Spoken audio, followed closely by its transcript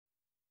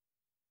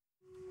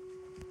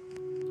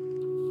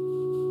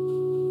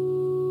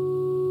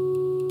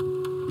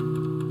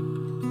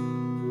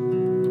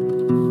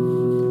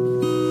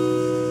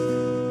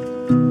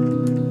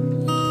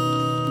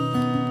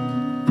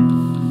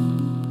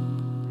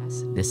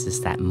This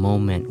is that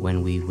moment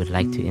when we would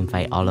like to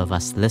invite all of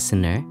us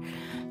listener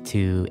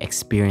to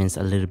experience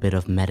a little bit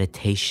of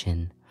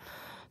meditation.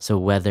 So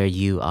whether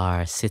you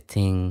are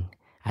sitting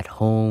at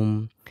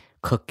home,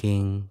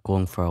 cooking,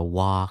 going for a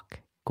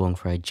walk, going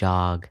for a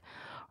jog,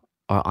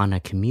 or on a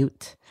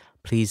commute,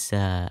 please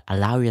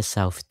allow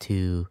yourself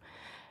to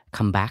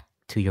come back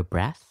to your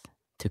breath,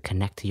 to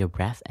connect to your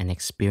breath and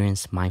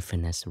experience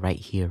mindfulness right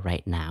here,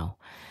 right now.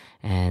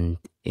 And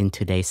in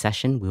today's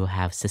session, we will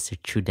have Sister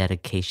True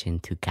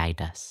Dedication to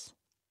guide us.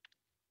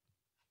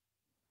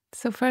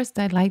 So first,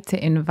 I'd like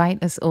to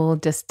invite us all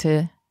just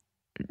to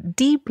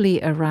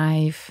deeply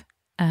arrive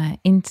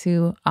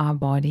into our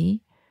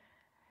body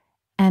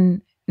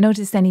and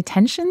notice any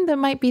tension that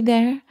might be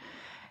there.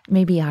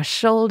 Maybe our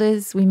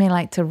shoulders, we may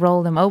like to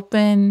roll them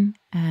open,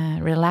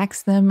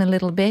 relax them a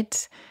little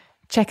bit.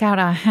 Check out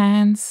our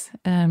hands.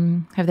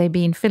 Have they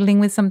been fiddling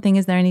with something?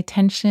 Is there any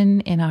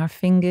tension in our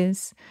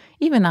fingers?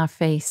 Even our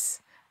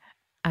face.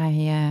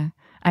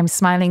 I'm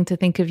smiling to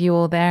think of you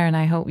all there, and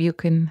I hope you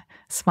can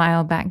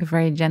smile back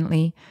very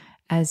gently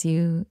as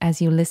you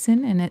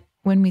listen. And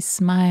when we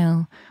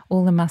smile,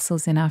 all the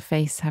muscles in our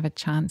face have a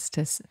chance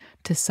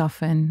to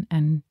soften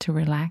and to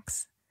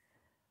relax.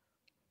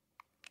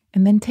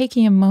 And then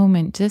taking a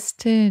moment just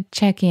to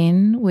check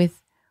in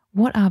with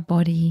what our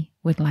body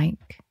would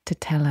like to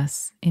tell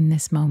us in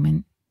this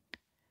moment.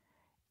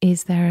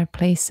 Is there a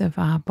place of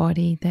our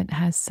body that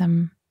has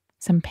some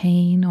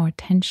pain or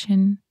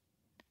tension?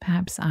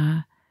 Perhaps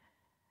our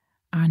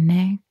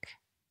neck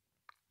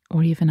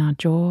or even our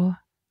jaw.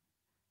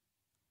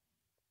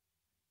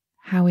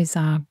 How is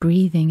our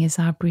breathing? Is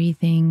our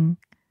breathing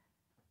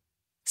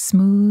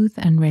smooth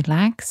and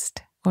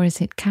relaxed, or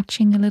is it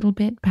catching a little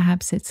bit?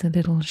 Perhaps it's a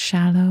little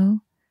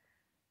shallow.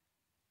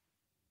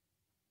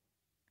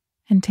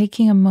 And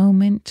taking a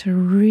moment to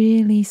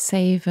really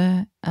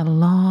savor a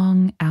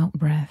long out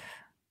breath.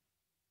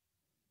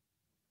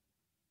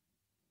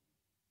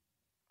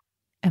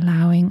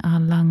 Allowing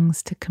our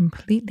lungs to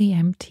completely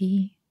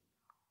empty,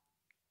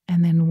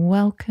 and then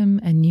welcome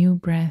a new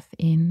breath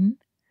in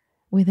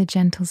with a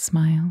gentle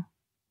smile.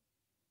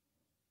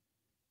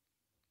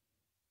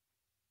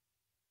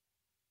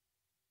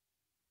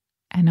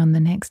 And on the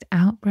next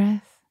out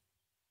breath,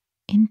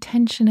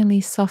 intentionally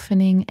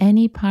softening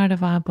any part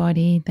of our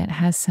body that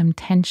has some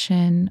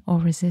tension or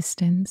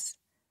resistance,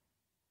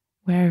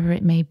 wherever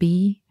it may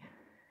be.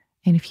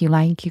 And if you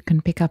like, you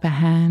can pick up a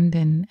hand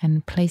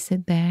and place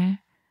it there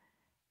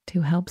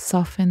to help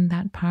soften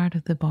that part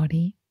of the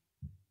body.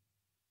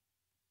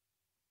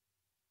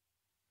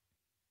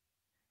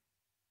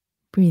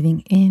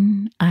 Breathing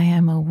in, I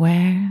am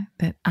aware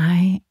that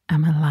I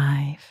am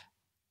alive.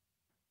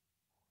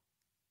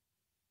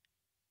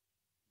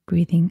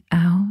 Breathing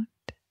out,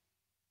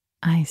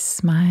 I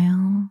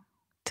smile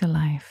to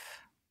life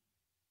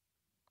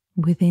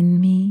within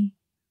me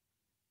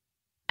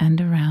and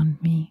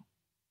around me.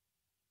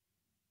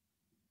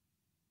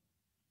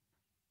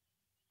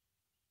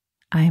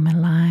 I am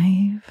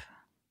alive,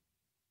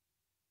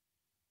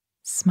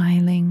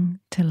 smiling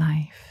to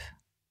life.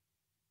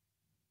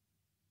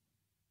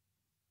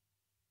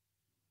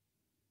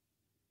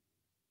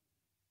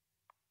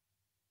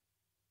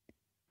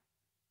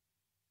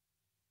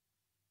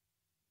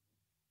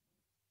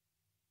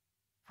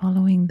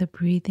 Following the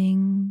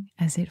breathing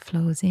as it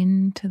flows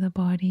into the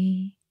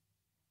body,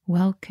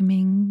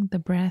 welcoming the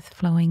breath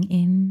flowing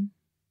in,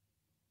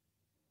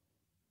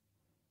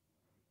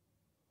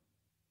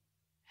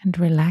 and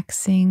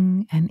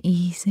relaxing and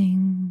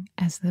easing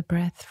as the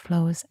breath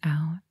flows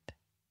out.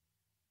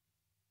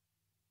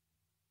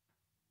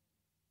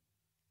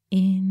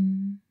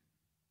 In,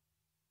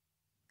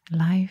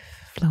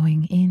 life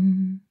flowing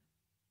in,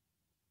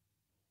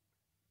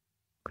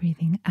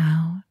 breathing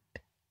out,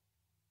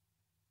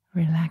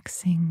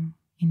 relaxing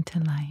into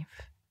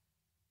life.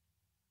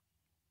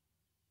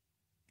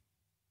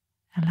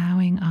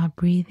 Allowing our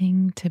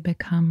breathing to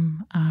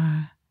become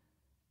our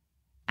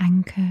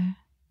anchor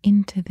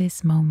into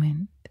this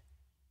moment.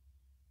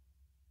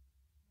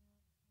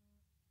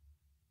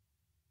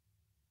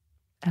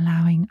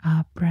 Allowing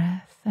our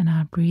breath and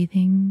our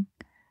breathing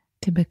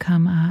to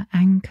become our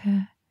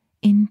anchor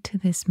into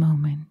this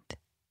moment.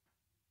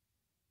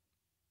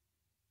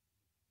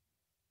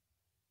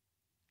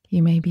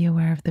 You may be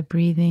aware of the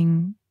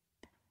breathing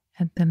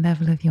at the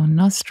level of your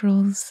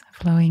nostrils,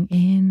 flowing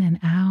in and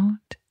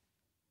out,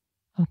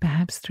 or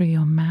perhaps through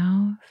your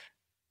mouth,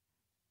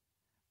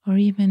 or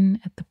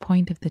even at the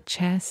point of the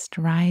chest,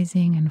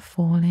 rising and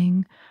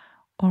falling,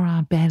 or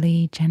our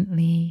belly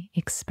gently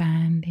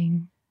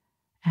expanding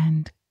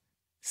and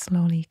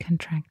slowly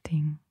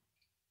contracting.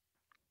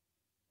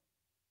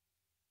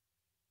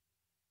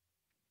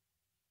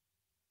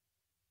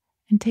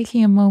 And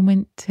taking a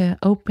moment to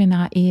open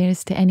our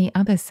ears to any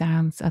other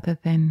sounds other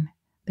than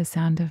the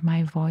sound of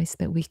my voice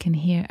that we can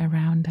hear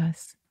around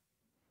us.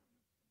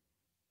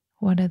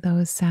 What are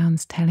those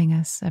sounds telling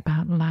us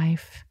about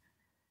life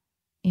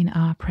in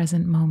our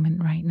present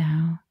moment right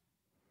now?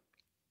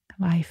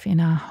 Life in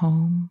our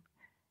home,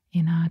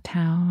 in our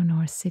town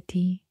or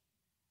city,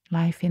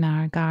 life in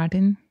our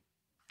garden,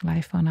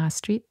 life on our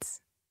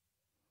streets,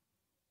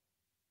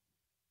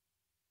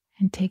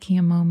 and taking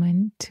a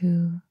moment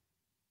to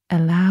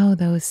allow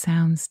those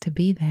sounds to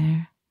be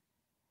there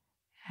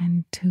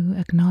and to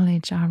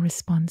acknowledge our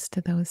response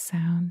to those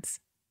sounds.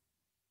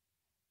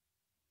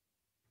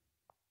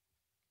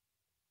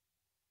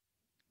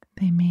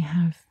 They may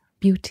have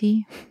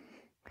beauty.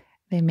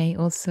 They may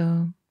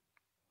also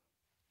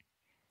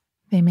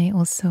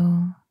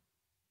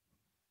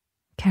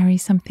carry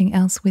something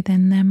else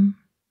within them.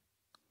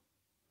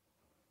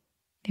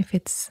 If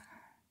it's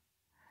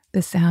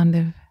the sound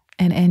of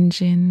an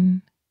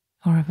engine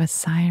or of a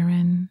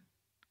siren,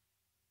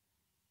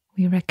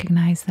 we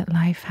recognize that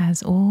life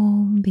has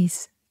all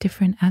these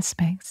different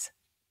aspects.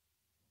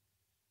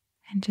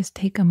 And just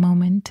take a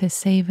moment to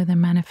savor the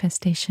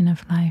manifestation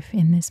of life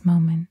in this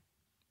moment.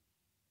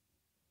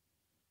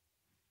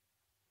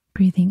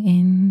 Breathing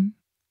in,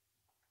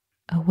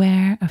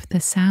 aware of the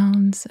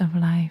sounds of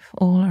life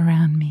all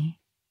around me.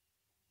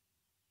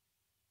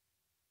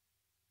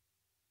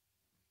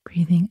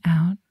 Breathing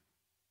out,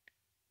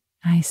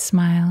 I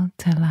smile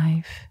to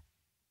life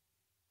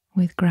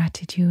with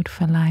gratitude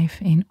for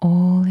life in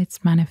all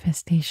its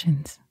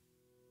manifestations.